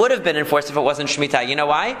 that's true. It would have been enforced if it wasn't Shemitah. You know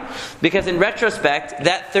why? Because in retrospect,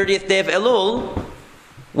 that 30th day of Elul,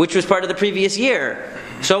 which was part of the previous year,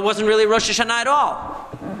 so it wasn't really Rosh Hashanah at all.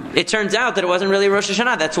 It turns out that it wasn't really Rosh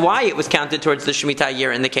Hashanah. That's why it was counted towards the Shemitah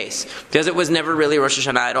year in the case. Because it was never really Rosh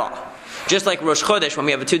Hashanah at all. Just like Rosh Chodesh, when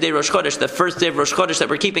we have a 2-day Rosh Chodesh, the first day of Rosh Chodesh that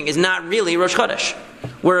we're keeping is not really Rosh Chodesh.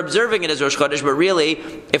 We're observing it as Rosh Chodesh, but really,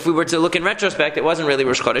 if we were to look in retrospect, it wasn't really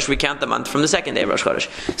Rosh Chodesh. We count the month from the second day of Rosh Chodesh.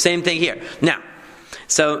 Same thing here. Now,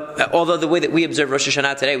 so although the way that we observe Rosh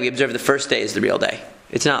Hashanah today, we observe the first day is the real day.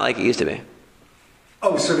 It's not like it used to be.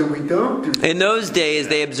 Oh, so then we don't do that. In those days,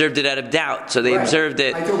 they observed it out of doubt. So they observed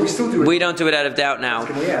it. I thought we still do it. We don't do it out of doubt now.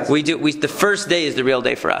 The first day is the real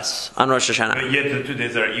day for us on Rosh Hashanah. But yet the 2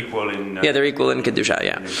 days are equal in... Yeah, they're equal in Kedusha,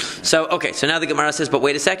 yeah. So now the Gemara says, but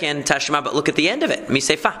wait a second, Tashma, but look at the end of it.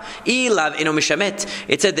 Misefa. Ilav eno mishamet.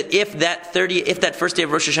 It said that if that first day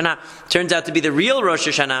of Rosh Hashanah turns out to be the real Rosh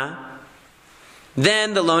Hashanah,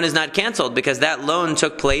 then the loan is not canceled because that loan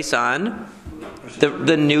took place on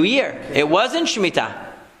the new year. It wasn't Shemitah.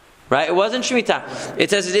 Right? It wasn't Shemitah. It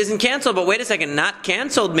says it isn't canceled, but wait a second. Not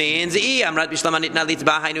canceled means so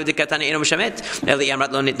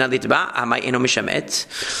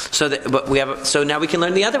now we can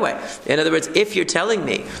learn the other way. In other words, if you're telling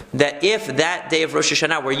me that if that day of Rosh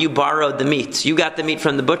Hashanah where you borrowed the meat, you got the meat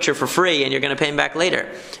from the butcher for free and you're going to pay him back later,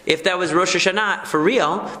 if that was Rosh Hashanah for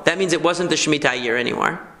real, that means it wasn't the Shemitah year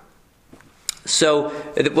anymore. So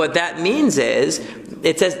what that means is,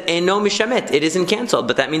 it says Eno Mishamet. It isn't canceled,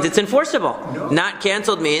 but that means it's enforceable. No. Not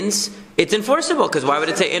canceled means it's enforceable, because why would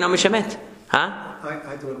it say Eno Mishamet? Huh?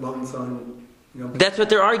 I thought loans on... That's what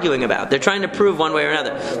they're arguing about. They're trying to prove one way or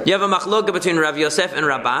another. You have a machloka between Rav Yosef and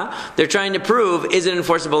Rabbah. They're trying to prove, is it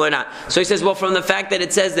enforceable or not? So he says, well, from the fact that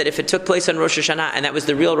it says that if it took place on Rosh Hashanah, and that was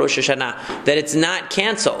the real Rosh Hashanah, that it's not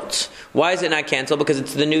canceled. Why is it not canceled? Because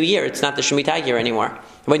it's the new year. It's not the Shemitah year anymore.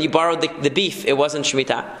 When you borrowed the beef, it wasn't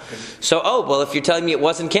Shemitah. So, if you're telling me it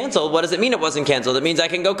wasn't canceled, what does it mean it wasn't canceled? It means I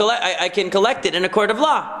can go I can collect it in a court of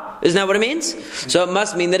law. Isn't that what it means? So it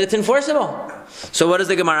must mean that it's enforceable. So what does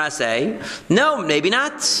the Gemara say? No, maybe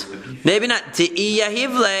not. Maybe not.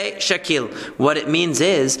 Ti'iyahivle shakil. What it means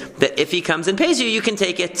is that if he comes and pays you, you can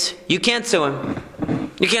take it. You can't sue him.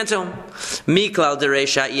 You can't sue him. Miklal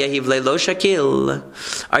dereisha iyahivle lo shakil.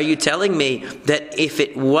 Are you telling me that if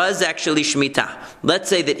it was actually Shemitah, let's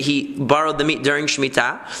say that he borrowed the meat during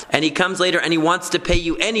Shemitah, and he comes later and he wants to pay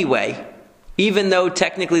you anyway, even though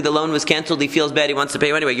technically the loan was canceled, he feels bad, he wants to pay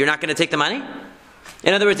you anyway, you're not going to take the money?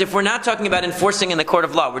 In other words, if we're not talking about enforcing in the court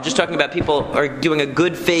of law, we're just talking about people are doing a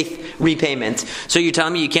good faith repayment. So you're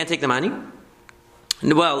telling me you can't take the money?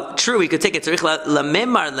 Well, true, he could take it. He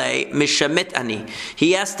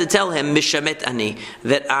has to tell him mishamet ani,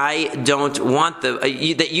 that I don't want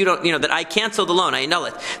that you don't, that I cancel the loan, I annul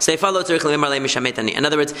it. In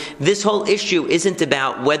other words, this whole issue isn't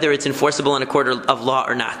about whether it's enforceable in a court of law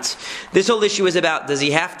or not. This whole issue is about, does he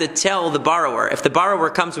have to tell the borrower, if the borrower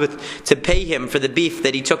comes to pay him for the beef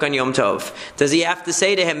that he took on Yom Tov, does he have to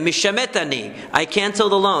say to him, mishamet ani, I cancel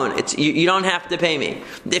the loan, you don't have to pay me.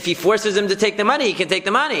 If he forces him to take the money, he can take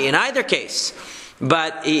the money in either case.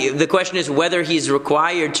 But the question is whether he's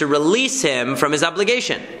required to release him from his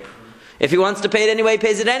obligation. If he wants to pay it anyway, he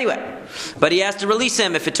pays it anyway. But he has to release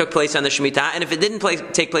him if it took place on the Shemitah, and if it didn't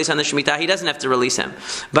take place on the Shemitah, he doesn't have to release him.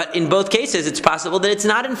 But in both cases, it's possible that it's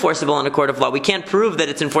not enforceable in a court of law. We can't prove that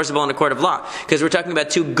it's enforceable in a court of law, because we're talking about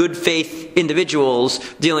two good faith individuals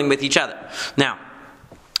dealing with each other. Now,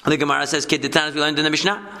 the Gemara says, as we learned in the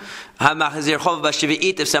Mishnah,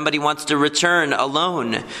 if somebody wants to return a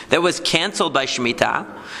loan that was canceled by Shemitah,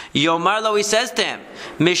 Yomar lo, he says to him,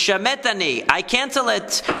 Mishametani, I cancel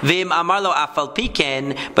it. Vim amar lo afal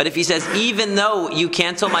piken. But if he says, even though you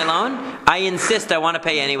cancel my loan, I insist, I want to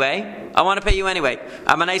pay anyway. I want to pay you anyway.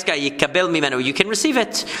 I'm a nice guy. Yikabel mimenu. You can receive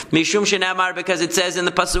it. Mishum shenamar, because it says in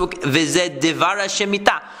the pasuk, Vized divara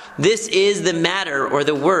shemitah. This is the matter or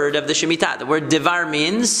the word of the Shemitah. The word divar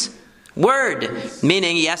means Word,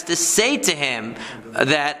 meaning he has to say to him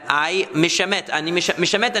that I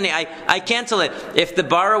cancel it. If the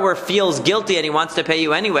borrower feels guilty and he wants to pay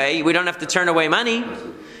you anyway, we don't have to turn away money.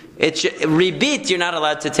 It's ribit you're not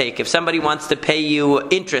allowed to take. If somebody wants to pay you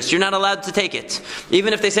interest, you're not allowed to take it.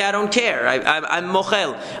 Even if they say, I don't care, I'm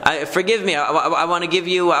mochel, forgive me, I want to give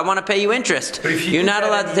you, I want to pay you interest. You're not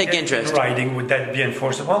allowed to take interest. In writing, would that be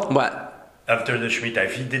enforceable? What? After the Shemitah,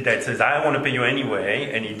 if he did that, says, I want to pay you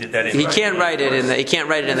anyway, and he did that in He writing. can't write it in the, he can't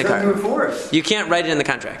write it in the contract. You can't write it in the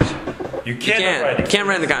contract. You can't write it. Can't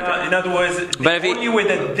write in the contract. In other words, the only way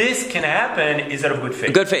that this can happen is out of good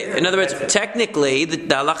faith. Good faith. In other words, technically, the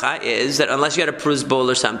halacha is that unless you had a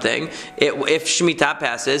pruzbul or something, if Shemitah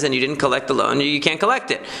passes and you didn't collect the loan, you can't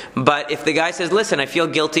collect it. But if the guy says, listen, I feel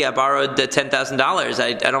guilty, I borrowed $10,000,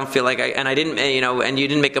 I don't feel like and I didn't, and you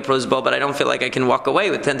didn't make a pruzbul, but I don't feel like I can walk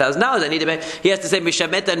away with $10,000, I need to pay. He has to say,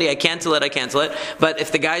 Mishametani, I cancel it. But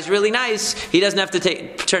if the guy's really nice, he doesn't have to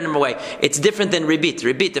turn him away. It's different than ribit.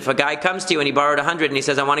 Ribit, if a guy comes to you and he borrowed 100 and he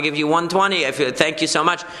says, I want to give you 120, I feel, thank you so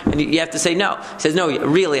much, and you have to say no. He says, no,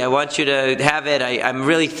 really, I want you to have it, I'm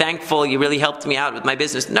really thankful, you really helped me out with my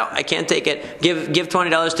business. No, I can't take it. Give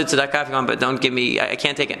 $20 to tzedakah if you want, but don't give me, I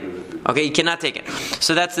can't take it. Okay, you cannot take it.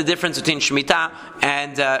 So that's the difference between Shemitah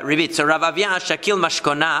and ribit. So Rav Avia, Shakil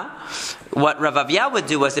Mashkona, what Rav Avia would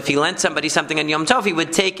do was if he lent somebody something on Yom Tov, he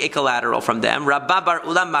would take a collateral from them. Rabba Bar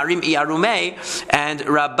Ula Marim Iyarumei, and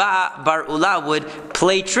Rabba Bar Ula would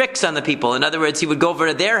play tricks on the people. In other words, he would go over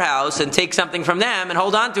to their house and take something from them and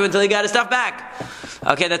hold on to it until he got his stuff back.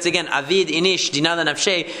 Okay, that's again Avid Inish Dinala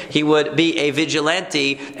Nafshe. He would be a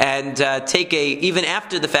vigilante and even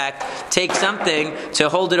after the fact, take something to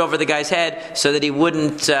hold it over the guy's head so that he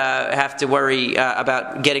wouldn't have to worry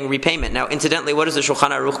about getting repayment. Now, incidentally, what is the Shulchan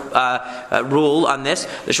Aruch rule on this?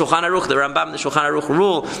 The Shulchan Aruch, the Rambam, the Shulchan Aruch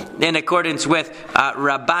rule in accordance with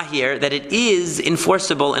Rabbah here that it is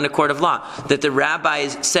enforceable in a court of law. That the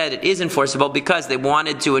rabbis said it is enforceable because they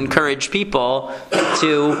wanted to encourage people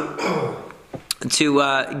to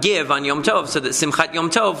give on Yom Tov so that Simchat Yom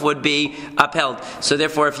Tov would be upheld. So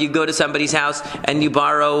therefore, if you go to somebody's house and you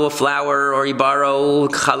borrow a flour or you borrow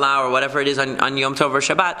challah or whatever it is on Yom Tov or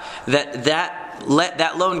Shabbat,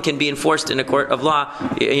 that loan can be enforced in a court of law.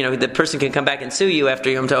 The person can come back and sue you after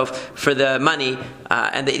Yom Tov for the money,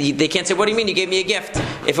 and they can't say, what do you mean you gave me a gift?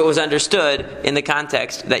 If it was understood in the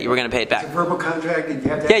context that you were going to pay it back. It's a verbal contract. You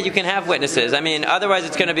have to you can have witnesses. I mean, otherwise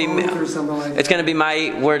it's going to be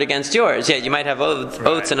my word against yours. Yeah, you might have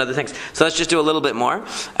oaths and other things. So let's just do a little bit more,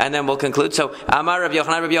 and then we'll conclude. So Amar Rabbi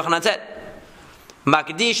Yochanan said,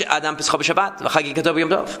 Makdish Adam Pesach b'Shabbat v'Chagikato b'Yom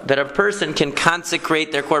Tov, that a person can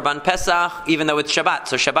consecrate their Korban Pesach even though it's Shabbat.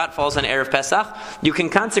 So Shabbat falls on Erev Pesach. You can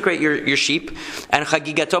consecrate your sheep and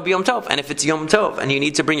Chagigato b'Yom Tov. And if it's Yom Tov and you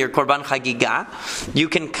need to bring your Korban Chagiga, you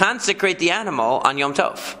can consecrate the animal on Yom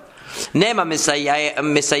Tov. Nema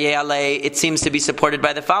Misayeh Alei, it seems to be supported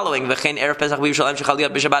by the following: V'chein Erev Pesach b'Yerushalayim shechal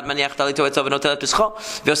liot b'Shabbat maniach talito etzov v'notel et pescho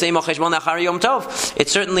v'yosei mo cheshbon achar Yom Tov. It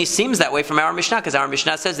certainly seems that way from our Mishnah, because our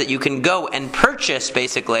Mishnah says that you can go and purchase,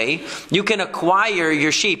 basically, you can acquire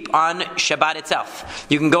your sheep on Shabbat itself.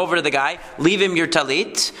 You can go over to the guy, leave him your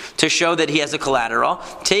talit to show that he has a collateral,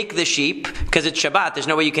 take the sheep, because it's Shabbat, there's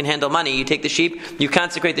no way you can handle money, you take the sheep, you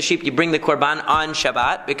consecrate the sheep, you bring the Korban on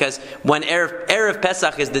Shabbat, because when Erev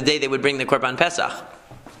Pesach is the day they would bring the Korban Pesach.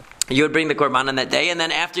 You would bring the Korban on that day, and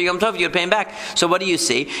then after Yom Tov, you would pay him back. So what do you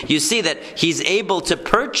see? You see that he's able to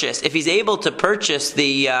purchase, if he's able to purchase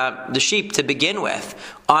the sheep to begin with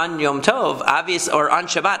on Yom Tov, or on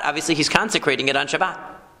Shabbat, obviously he's consecrating it on Shabbat.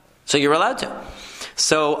 So you're allowed to.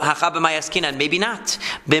 So, maybe not.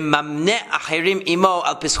 Imo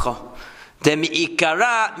al pischo. Maybe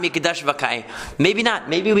not.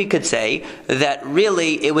 Maybe we could say that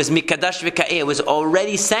really it was mikadash v'ka'eh. It was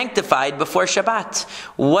already sanctified before Shabbat.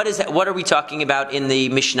 What is that? What are we talking about in the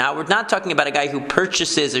Mishnah? We're not talking about a guy who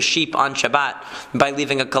purchases a sheep on Shabbat by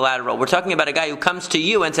leaving a collateral. We're talking about a guy who comes to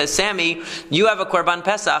you and says, Sammy, you have a Korban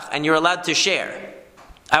Pesach and you're allowed to share.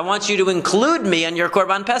 I want you to include me on your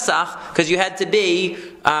Korban Pesach because you had to be,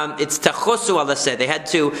 it's tachosu alaseh. They had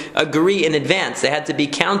to agree in advance. They had to be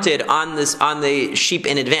counted on the sheep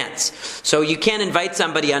in advance. So you can't invite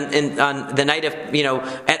somebody on the night of,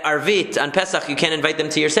 at Arvit, on Pesach, you can't invite them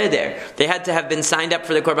to your seder. They had to have been signed up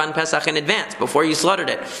for the Korban Pesach in advance before you slaughtered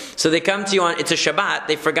it. So they come to you it's a Shabbat,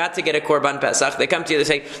 they forgot to get a Korban Pesach. They come to you, they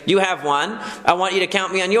say, you have one, I want you to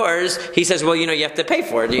count me on yours. He says, well, you have to pay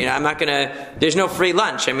for it. I'm not going to, there's no free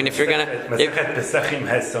lunch. I mean, if you're going to... Masekhet Pesachim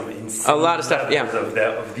has some a lot of stuff, yeah.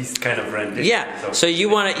 Of these kind of renditions. Yeah, so you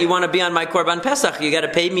want to be on my Korban Pesach, you got to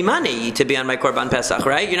pay me money to be on my Korban Pesach,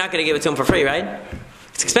 right? You're not going to give it to him for free, right?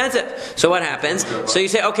 It's expensive. So what happens? So you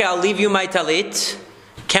say, okay, I'll leave you my talit.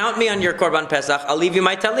 Count me on your Korban Pesach. I'll leave you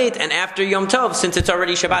my talit, and after Yom Tov, since it's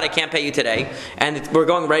already Shabbat, I can't pay you today, and we're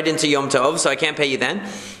going right into Yom Tov, so I can't pay you then.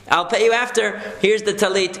 I'll pay you after. Here's the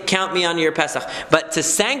talit. Count me on your Pesach. But to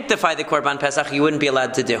sanctify the Korban Pesach, you wouldn't be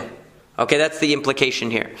allowed to do. Okay, that's the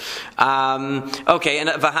implication here. Okay, and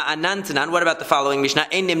what about the following Mishnah?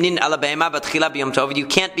 You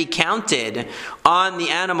can't be counted on the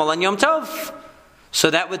animal on Yom Tov. So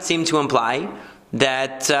that would seem to imply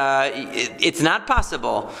that it's not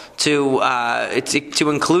possible to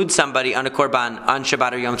include somebody on a korban on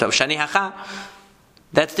Shabbat or Yom Tov. Shani hacha.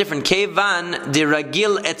 That's different. Kevan de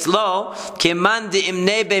ragil etzlo keman de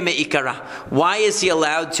imne be meikara. Why is he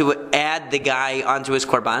allowed to add the guy onto his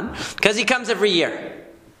korban? Because he comes every year.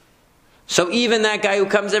 So even that guy who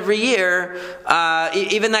comes every year,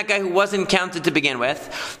 even that guy who wasn't counted to begin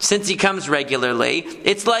with, since he comes regularly,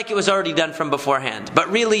 it's like it was already done from beforehand. But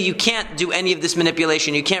really, you can't do any of this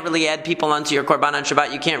manipulation. You can't really add people onto your korban on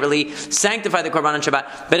Shabbat. You can't really sanctify the korban on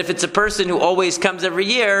Shabbat. But if it's a person who always comes every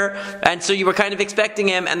year, and so you were kind of expecting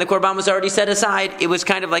him, and the korban was already set aside, it was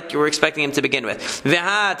kind of like you were expecting him to begin with. But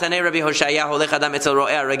doesn't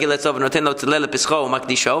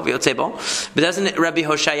Rabbi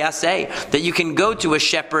Hoshaya say that you can go to a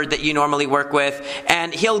shepherd that you normally work with,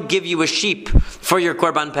 and he'll give you a sheep for your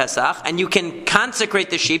Korban Pesach, and you can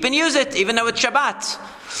consecrate the sheep and use it, even though it's Shabbat.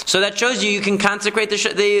 So that shows you can consecrate the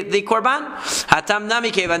Korban.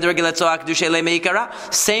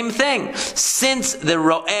 Same thing. Since the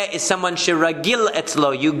ro'eh is someone shiragil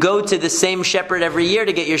etzlo, you go to the same shepherd every year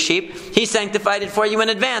to get your sheep, he sanctified it for you in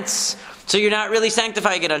advance. So you're not really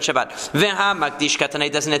sanctifying it on Shabbat.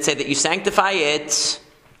 Doesn't it say that you sanctify it?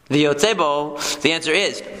 The Yotzebo, the answer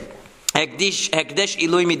is Hekdesh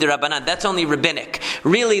Ilui Midrabanan. That's only rabbinic.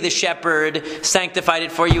 Really, the shepherd sanctified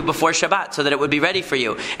it for you before Shabbat so that it would be ready for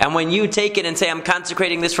you. And when you take it and say, I'm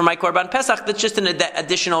consecrating this for my Korban Pesach, that's just an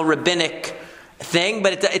additional rabbinic thing,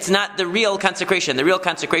 but it's not the real consecration. The real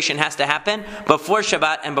consecration has to happen before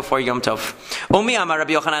Shabbat and before Yom Tov. Umi Amar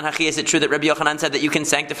Rabbi Yochanan Hachi, is it true that Rabbi Yochanan said that you can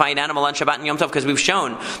sanctify an animal on Shabbat and Yom Tov? Because we've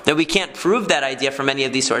shown that we can't prove that idea from any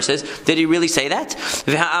of these sources. Did he really say that?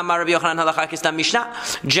 Generally,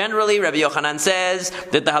 Rabbi Yochanan says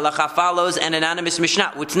that the halacha follows an anonymous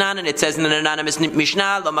Mishnah. Utnanan, it says in an anonymous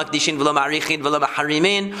Mishnah, Lo makdishin v'lo ma'arichin v'lo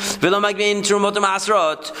ma'harimin v'lo magmin trumot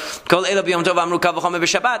ma'asrot kol elo b'yom tov amru kal v'chomer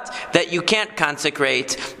b'Shabbat, that you can't consecrate,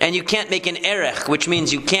 and you can't make an erech, which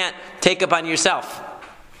means you can't take upon yourself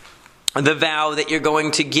the vow that you're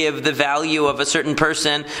going to give the value of a certain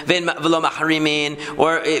person,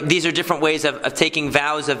 or these are different ways of taking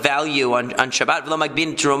vows of value on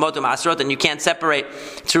Shabbat, and you can't separate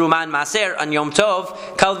Teruman Maser on Yom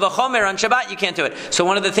Tov, Kal V'chomer on Shabbat, you can't do it. So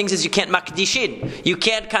one of the things is you can't makdishin, you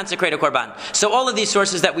can't consecrate a korban. So all of these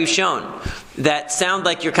sources that we've shown that sound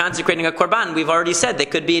like you're consecrating a korban, we've already said they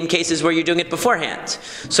could be in cases where you're doing it beforehand.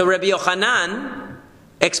 So Rabbi Yochanan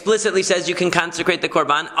explicitly says you can consecrate the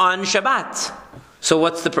korban on Shabbat. So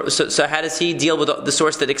so how does he deal with the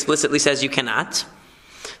source that explicitly says you cannot?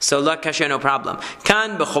 So la kasher, no problem.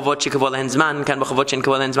 Kan b'chovot shekavol henzman, kan b'chovot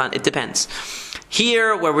shenkavol henzman. It depends.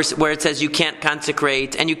 Here, where it says you can't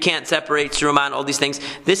consecrate and you can't separate teruman, all these things,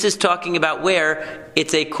 this is talking about where the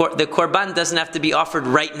korban doesn't have to be offered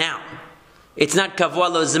right now. It's not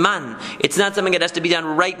kavua lo zman. It's not something that has to be done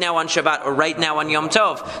right now on Shabbat or right now on Yom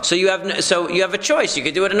Tov. So you have a choice. You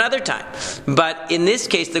could do it another time. But in this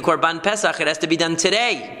case, the Korban Pesach, it has to be done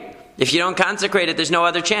today. If you don't consecrate it, there's no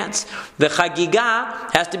other chance. The Chagiga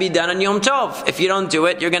has to be done on Yom Tov. If you don't do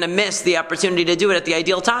it, you're going to miss the opportunity to do it at the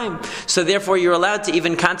ideal time. So therefore, you're allowed to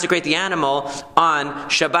even consecrate the animal on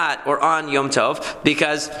Shabbat or on Yom Tov,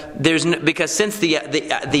 because since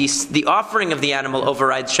the offering of the animal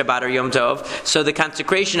overrides Shabbat or Yom Tov, so the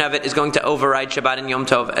consecration of it is going to override Shabbat and Yom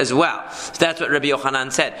Tov as well. So that's what Rabbi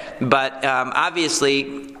Yochanan said. But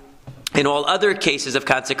obviously, in all other cases of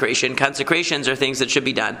consecrations are things that should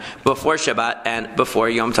be done before Shabbat and before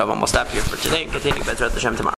Yom Tov. And we'll stop here for today and continue Bezrat Hashem tomorrow.